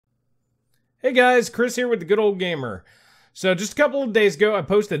Hey guys, Chris here with the Good Old Gamer. So just a couple of days ago, I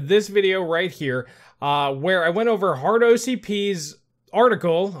posted this video right here where I went over HardOCP's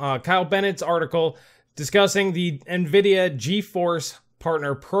article, Kyle Bennett's article, discussing the Nvidia Geforce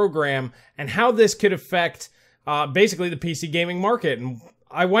partner program and how this could affect basically the PC gaming market. And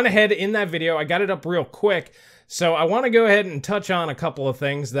I went ahead in that video, I got it up real quick, so I want to go ahead and touch on a couple of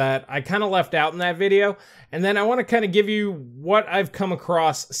things that I kind of left out in that video, and then I want to kind of give you what I've come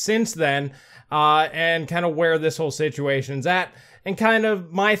across since then, and kind of where this whole situation's at, and kind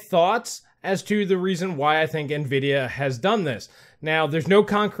of my thoughts as to the reason why I think Nvidia has done this. Now, there's no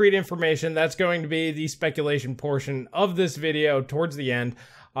concrete information. That's going to be the speculation portion of this video towards the end.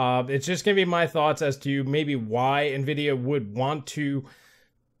 It's just going to be my thoughts as to maybe why Nvidia would want to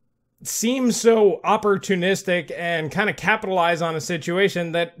seem so opportunistic and kind of capitalize on a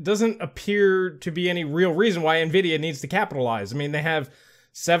situation that doesn't appear to be any real reason why Nvidia needs to capitalize. I mean, they have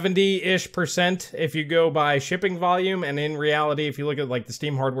 70-ish% if you go by shipping volume, and in reality, if you look at like the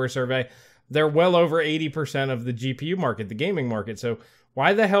Steam hardware survey, they're well over 80% of the GPU market, the gaming market. So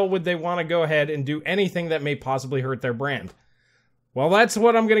why the hell would they want to go ahead and do anything that may possibly hurt their brand? Well, that's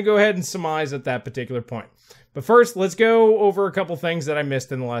what I'm going to go ahead and surmise at that particular point. But first, let's go over a couple things that I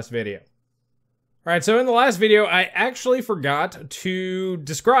missed in the last video. All right, so in the last video, I actually forgot to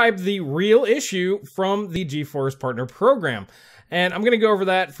describe the real issue from the Geforce Partner Program. And I'm going to go over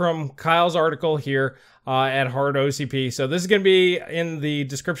that from Kyle's article here at HardOCP. So this is going to be in the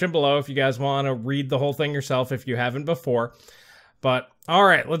description below if you guys want to read the whole thing yourself if you haven't before. But all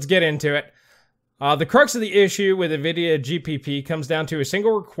right, let's get into it. The crux of the issue with Nvidia GPP comes down to a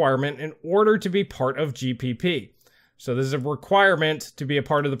single requirement in order to be part of GPP. So this is a requirement to be a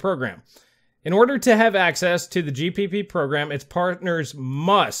part of the program. In order to have access to the GPP program, its partners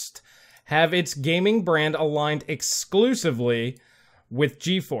must have its gaming brand aligned exclusively with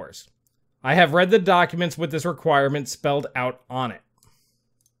Geforce. I have read the documents with this requirement spelled out on it.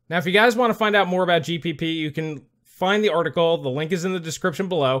 Now, if you guys want to find out more about GPP, you can find the article. The link is in the description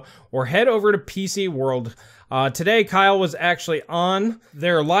below, or head over to PCWorld. Today, Kyle was actually on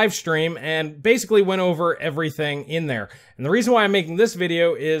their live stream and basically went over everything in there. And the reason why I'm making this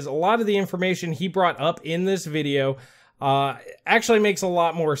video is a lot of the information he brought up in this video actually makes a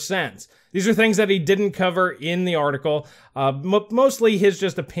lot more sense. These are things that he didn't cover in the article, mostly his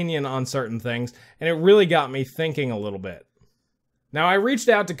just opinion on certain things, and it really got me thinking a little bit. Now, I reached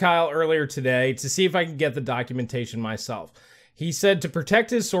out to Kyle earlier today to see if I could get the documentation myself. He said to protect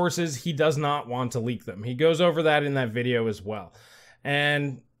his sources, he does not want to leak them. He goes over that in that video as well.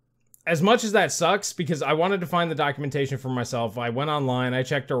 And as much as that sucks, because I wanted to find the documentation for myself, I went online, I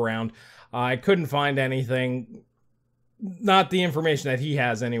checked around, I couldn't find anything, not the information that he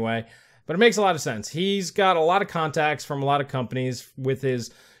has anyway, but it makes a lot of sense. He's got a lot of contacts from a lot of companies with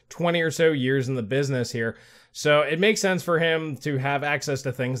his 20 or so years in the business here. So it makes sense for him to have access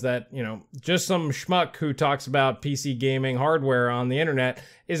to things that, you know, just some schmuck who talks about PC gaming hardware on the internet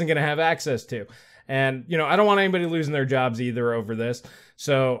isn't going to have access to. And, you know, I don't want anybody losing their jobs either over this.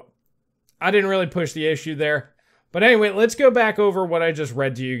 So I didn't really push the issue there. But anyway, let's go back over what I just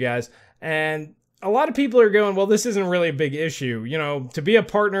read to you guys. And a lot of people are going, well, this isn't really a big issue. You know, to be a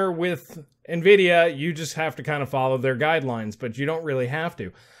partner with Nvidia, you just have to kind of follow their guidelines, but you don't really have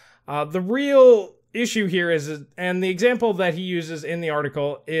to. The real issue here is, and the example that he uses in the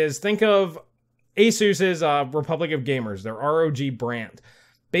article is, think of Asus's Republic of Gamers, their ROG brand.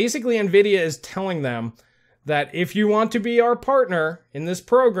 Basically, Nvidia is telling them that if you want to be our partner in this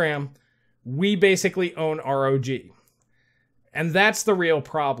program, we basically own ROG. And that's the real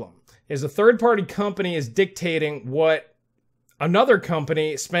problem, is a third-party company is dictating what another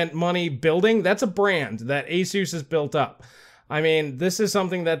company spent money building. That's a brand that Asus has built up. I mean, this is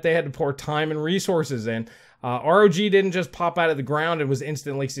something that they had to pour time and resources in. ROG didn't just pop out of the ground and was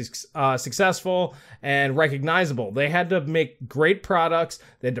instantly successful and recognizable. They had to make great products.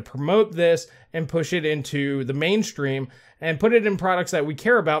 They had to promote this and push it into the mainstream and put it in products that we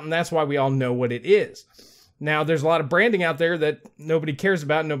care about, and that's why we all know what it is. Now, there's a lot of branding out there that nobody cares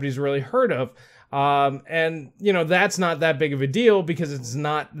about, nobody's really heard of. And, you know, that's not that big of a deal because it's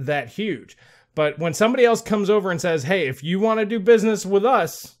not that huge. But when somebody else comes over and says, hey, if you want to do business with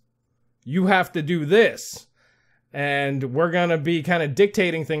us, you have to do this, and we're going to be kind of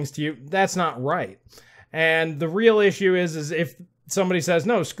dictating things to you, that's not right. And the real issue is if somebody says,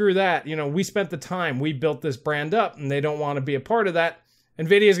 no, screw that, you know, we spent the time, we built this brand up, and they don't want to be a part of that,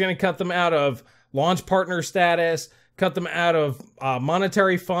 Nvidia is going to cut them out of launch partner status, cut them out of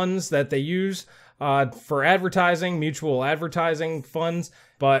monetary funds that they use for advertising, mutual advertising funds.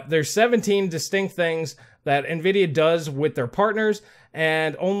 But there's 17 distinct things that Nvidia does with their partners,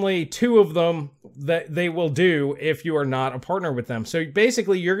 and only 2 of them that they will do if you are not a partner with them. So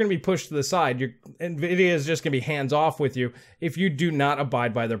basically, you're going to be pushed to the side. Nvidia is just going to be hands off with you if you do not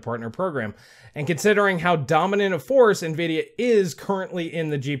abide by their partner program. And considering how dominant a force Nvidia is currently in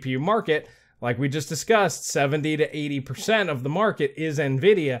the GPU market, like we just discussed, 70 to 80% of the market is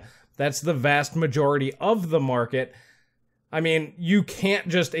Nvidia. That's the vast majority of the market. I mean, you can't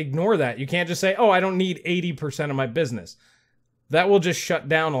just ignore that. You can't just say, oh, I don't need 80% of my business. That will just shut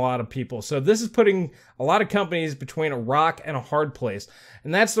down a lot of people. So this is putting a lot of companies between a rock and a hard place.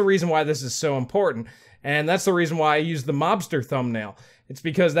 And that's the reason why this is so important. And that's the reason why I use the mobster thumbnail. It's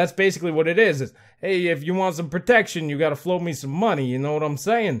because that's basically what it is. Hey, if you want some protection, you got to float me some money. You know what I'm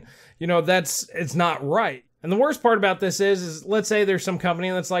saying? You know, it's not right. And the worst part about this is let's say there's some company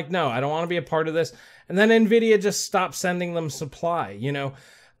that's like, no, I don't want to be a part of this. And then Nvidia just stops sending them supply. You know,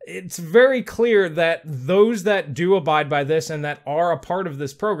 it's very clear that those that do abide by this and that are a part of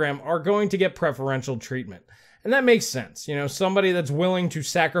this program are going to get preferential treatment. And that makes sense. You know, somebody that's willing to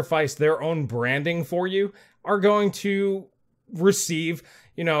sacrifice their own branding for you are going to receive,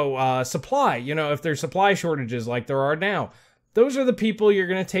 you know, supply. You know, if there's supply shortages like there are now, those are the people you're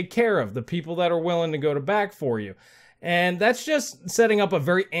going to take care of, the people that are willing to go to bat for you. And that's just setting up a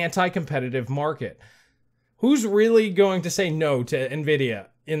very anti-competitive market. Who's really going to say no to Nvidia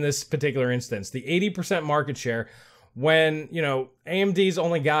in this particular instance? The 80% market share when, you know, AMD's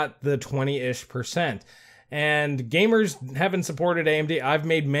only got the 20-ish%. And gamers haven't supported AMD. I've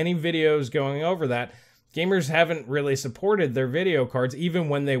made many videos going over that. Gamers haven't really supported their video cards even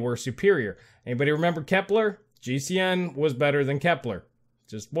when they were superior. Anybody remember Kepler? GCN was better than Kepler.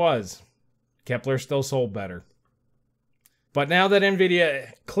 Just was. Kepler still sold better. But now that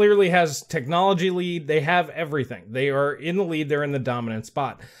Nvidia clearly has technology lead, they have everything. They are in the lead. They're in the dominant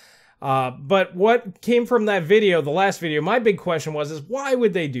spot. But what came from that video, the last video, my big question is why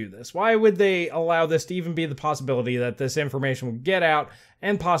would they do this? Why would they allow this to even be the possibility that this information would get out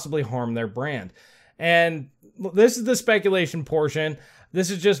and possibly harm their brand? And this is the speculation portion. This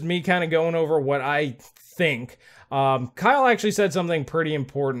is just me kind of going over what I think. Kyle actually said something pretty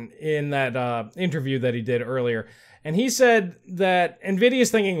important in that interview that he did earlier. And he said that Nvidia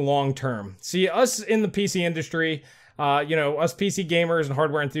is thinking long-term. See, us in the PC industry, you know, us PC gamers and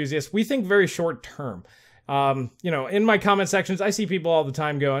hardware enthusiasts, we think very short-term. You know, in my comment sections, I see people all the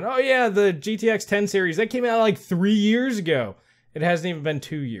time going, oh yeah, the GTX 10 series, that came out like 3 years ago. It hasn't even been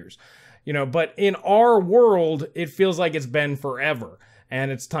 2 years. You know, but in our world, it feels like it's been forever. And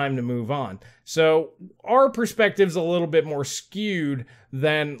it's time to move on. So our perspective's a little bit more skewed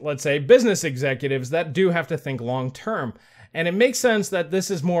than, let's say, business executives that do have to think long-term. And it makes sense that this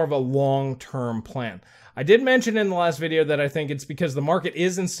is more of a long-term plan. I did mention in the last video that I think it's because the market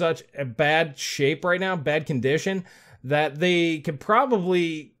is in such a bad shape right now, bad condition, that they could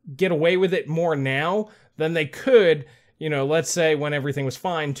probably get away with it more now than they could, you know, let's say when everything was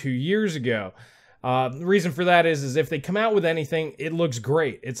fine 2 years ago. The reason for that is if they come out with anything, it looks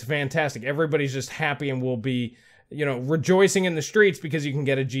great. It's fantastic. Everybody's just happy and will be, you know, rejoicing in the streets because you can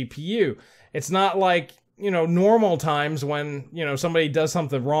get a GPU. It's not like, you know, normal times when, you know, somebody does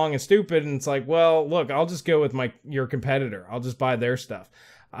something wrong and stupid and it's like, well, look, I'll just go with your competitor. I'll just buy their stuff.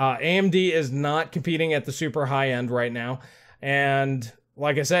 AMD is not competing at the super high end right now. And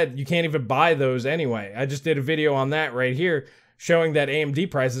like I said, you can't even buy those anyway. I just did a video on that right here, showing that AMD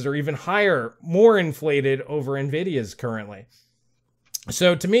prices are even higher, more inflated over Nvidia's currently.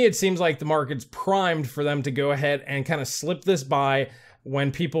 So to me, it seems like the market's primed for them to go ahead and kind of slip this by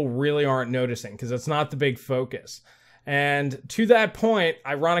when people really aren't noticing, because it's not the big focus. And to that point,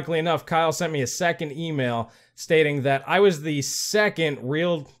 ironically enough, Kyle sent me a second email stating that I was the second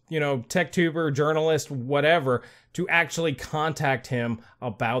real, you know, tech tuber, journalist, whatever, to actually contact him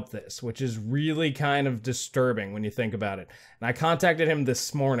about this, which is really kind of disturbing when you think about it. And I contacted him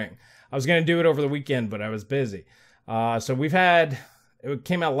this morning. I was going to do it over the weekend, but I was busy. So we've had, it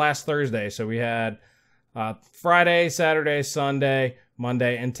came out last Thursday, so we had Friday, Saturday, Sunday,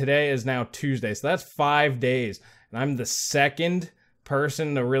 Monday, and today is now Tuesday. So that's 5 days. And I'm the second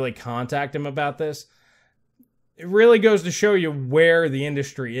person to really contact him about this. It really goes to show you where the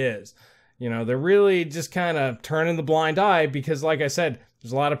industry is. You know, they're really just kind of turning the blind eye because, like I said,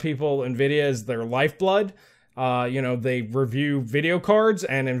 there's a lot of people, Nvidia is their lifeblood. You know, they review video cards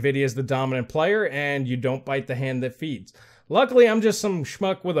and Nvidia is the dominant player and you don't bite the hand that feeds. Luckily, I'm just some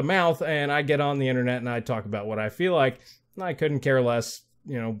schmuck with a mouth and I get on the internet and I talk about what I feel like. And I couldn't care less,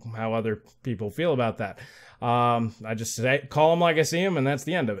 you know, how other people feel about that. I just call them like I see them and that's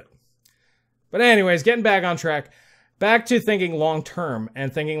the end of it. But anyways, getting back on track. Back to thinking long-term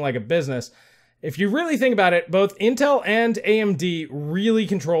and thinking like a business. If you really think about it, both Intel and AMD really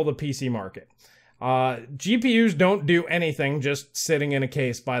control the PC market. GPUs don't do anything just sitting in a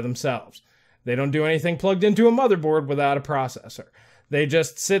case by themselves. They don't do anything plugged into a motherboard without a processor. They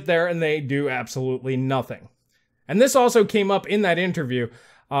just sit there and they do absolutely nothing. And this also came up in that interview.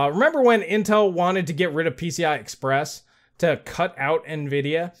 Remember when Intel wanted to get rid of PCI Express to cut out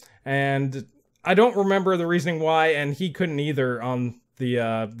Nvidia? And I don't remember the reasoning why, and he couldn't either on the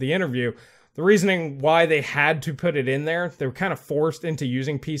interview. The reasoning why they had to put it in there, they were kind of forced into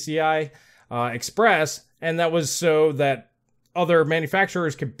using PCI Express, and that was so that other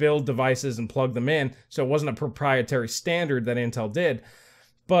manufacturers could build devices and plug them in, so it wasn't a proprietary standard that Intel did.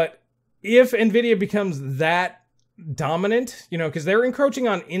 But if Nvidia becomes that dominant, you know, because they're encroaching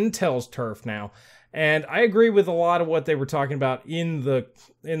on Intel's turf now, and I agree with a lot of what they were talking about in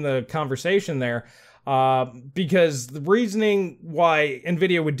the conversation there, because the reasoning why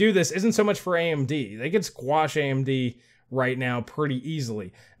Nvidia would do this isn't so much for AMD. They could squash AMD right now pretty easily,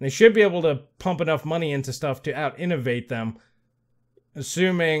 and they should be able to pump enough money into stuff to out-innovate them,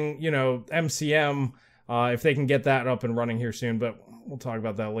 assuming, you know, MCM, if they can get that up and running here soon, but we'll talk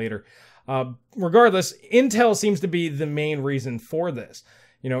about that later. Regardless, Intel seems to be the main reason for this.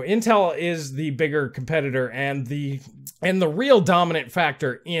 You know, Intel is the bigger competitor and the real dominant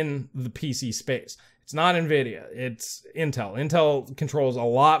factor in the PC space. It's not Nvidia, it's Intel. Intel controls a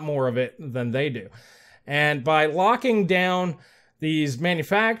lot more of it than they do. And by locking down these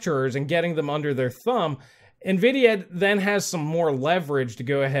manufacturers and getting them under their thumb, Nvidia then has some more leverage to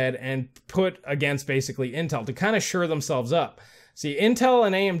go ahead and put against basically Intel to kind of shore themselves up. See, Intel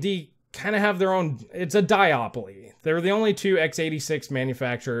and AMD kind of have their own, it's a duopoly. They're the only two x86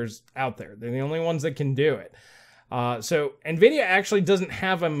 manufacturers out there. They're the only ones that can do it. So Nvidia actually doesn't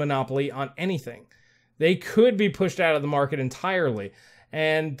have a monopoly on anything. They could be pushed out of the market entirely.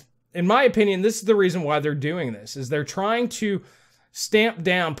 And in my opinion, this is the reason why they're doing this, is they're trying to stamp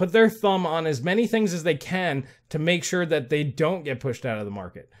down, put their thumb on as many things as they can to make sure that they don't get pushed out of the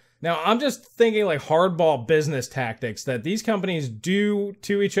market. Now, I'm just thinking like hardball business tactics that these companies do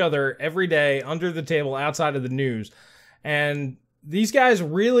to each other every day under the table outside of the news. And these guys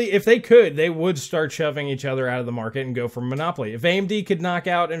really, if they could, they would start shoving each other out of the market and go for monopoly. If AMD could knock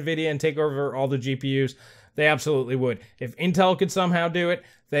out Nvidia and take over all the GPUs, they absolutely would. If Intel could somehow do it,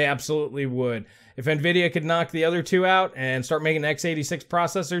 they absolutely would. If Nvidia could knock the other two out and start making x86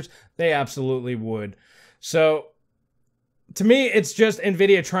 processors, they absolutely would. So to me, it's just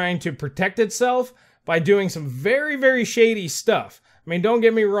Nvidia trying to protect itself by doing some very, very shady stuff. I mean, don't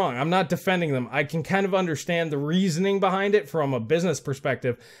get me wrong, I'm not defending them. I can kind of understand the reasoning behind it from a business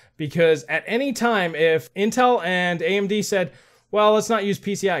perspective, because at any time, if Intel and AMD said, well, let's not use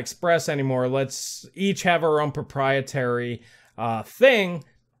PCI Express anymore, let's each have our own proprietary thing,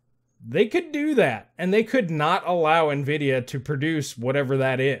 they could do that, and they could not allow Nvidia to produce whatever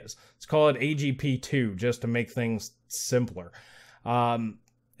that is. Let's call it AGP2, just to make things simpler.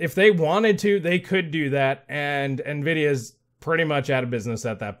 If they wanted to, they could do that, and Nvidia's pretty much out of business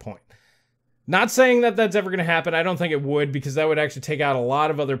at that point. Not saying that that's ever going to happen. I don't think it would, because that would actually take out a lot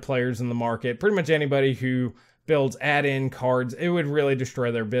of other players in the market. Pretty much anybody who builds add-in cards, it would really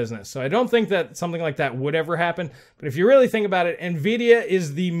destroy their business. So I don't think that something like that would ever happen. But if you really think about it, Nvidia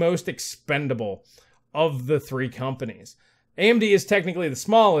is the most expendable of the three companies. AMD is technically the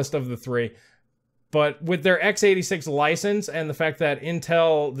smallest of the three, but with their x86 license and the fact that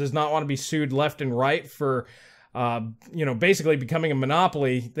Intel does not want to be sued left and right for basically becoming a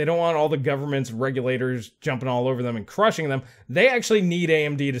monopoly, they don't want all the governments and regulators jumping all over them and crushing them. They actually need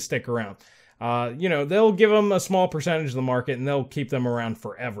AMD to stick around. They'll give them a small percentage of the market and they'll keep them around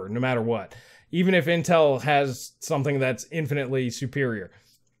forever, no matter what. Even if Intel has something that's infinitely superior.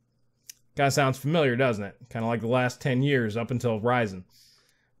 Kind of sounds familiar, doesn't it? Kind of like the last 10 years up until Ryzen.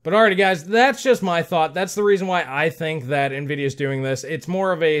 But alrighty guys, that's just my thought. That's the reason why I think that Nvidia is doing this. It's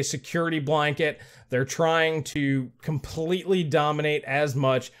more of a security blanket. They're trying to completely dominate as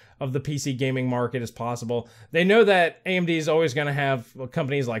much of the PC gaming market as possible. They know that AMD is always going to have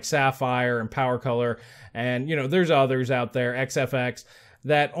companies like Sapphire and PowerColor, and there's others out there, XFX,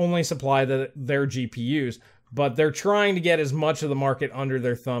 that only supply their GPUs. But they're trying to get as much of the market under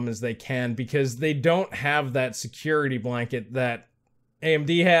their thumb as they can, because they don't have that security blanket that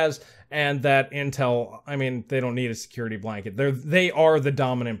AMD has, and that Intel, I mean, they don't need a security blanket. They are the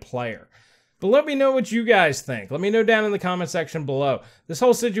dominant player. But let me know what you guys think. Let me know down in the comment section below. This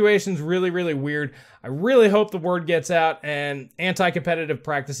whole situation's really, really weird. I really hope the word gets out, and anti-competitive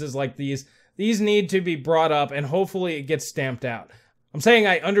practices like these need to be brought up, and hopefully it gets stamped out. I'm saying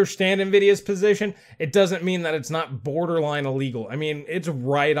I understand Nvidia's position. It doesn't mean that it's not borderline illegal. I mean, it's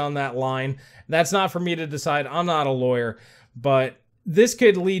right on that line. That's not for me to decide. I'm not a lawyer, but this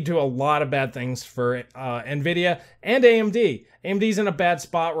could lead to a lot of bad things for Nvidia and AMD. AMD's in a bad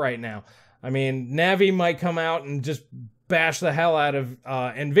spot right now. I mean, Navi might come out and just bash the hell out of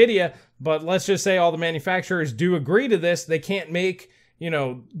Nvidia, but let's just say all the manufacturers do agree to this. They can't make,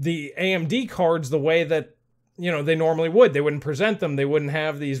 the AMD cards the way that they normally would. They wouldn't present them. They wouldn't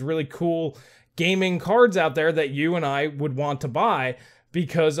have these really cool gaming cards out there that you and I would want to buy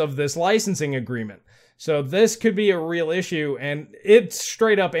because of this licensing agreement. So this could be a real issue, and it's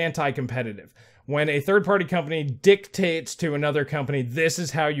straight up anti-competitive. When a third-party company dictates to another company, this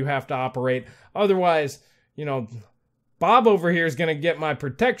is how you have to operate. Otherwise, Bob over here is going to get my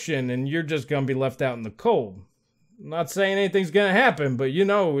protection, and you're just going to be left out in the cold. I'm not saying anything's going to happen, but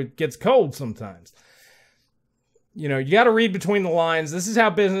it gets cold sometimes. You got to read between the lines. This is how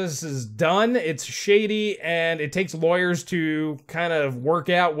business is done. It's shady, and it takes lawyers to kind of work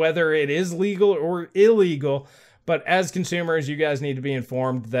out whether it is legal or illegal. But as consumers, you guys need to be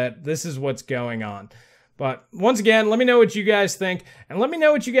informed that this is what's going on. But once again, let me know what you guys think. And let me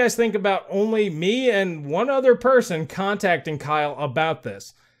know what you guys think about only me and one other person contacting Kyle about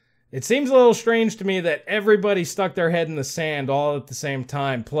this. It seems a little strange to me that everybody stuck their head in the sand all at the same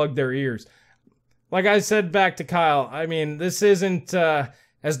time, plugged their ears. Like I said back to Kyle, I mean, this isn't,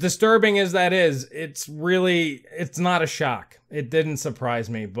 as disturbing as that is, it's not a shock. It didn't surprise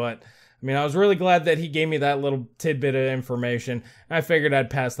me, but, I mean, I was really glad that he gave me that little tidbit of information. I figured I'd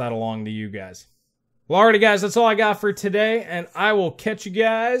pass that along to you guys. Well, alrighty guys, that's all I got for today, and I will catch you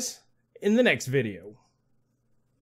guys in the next video.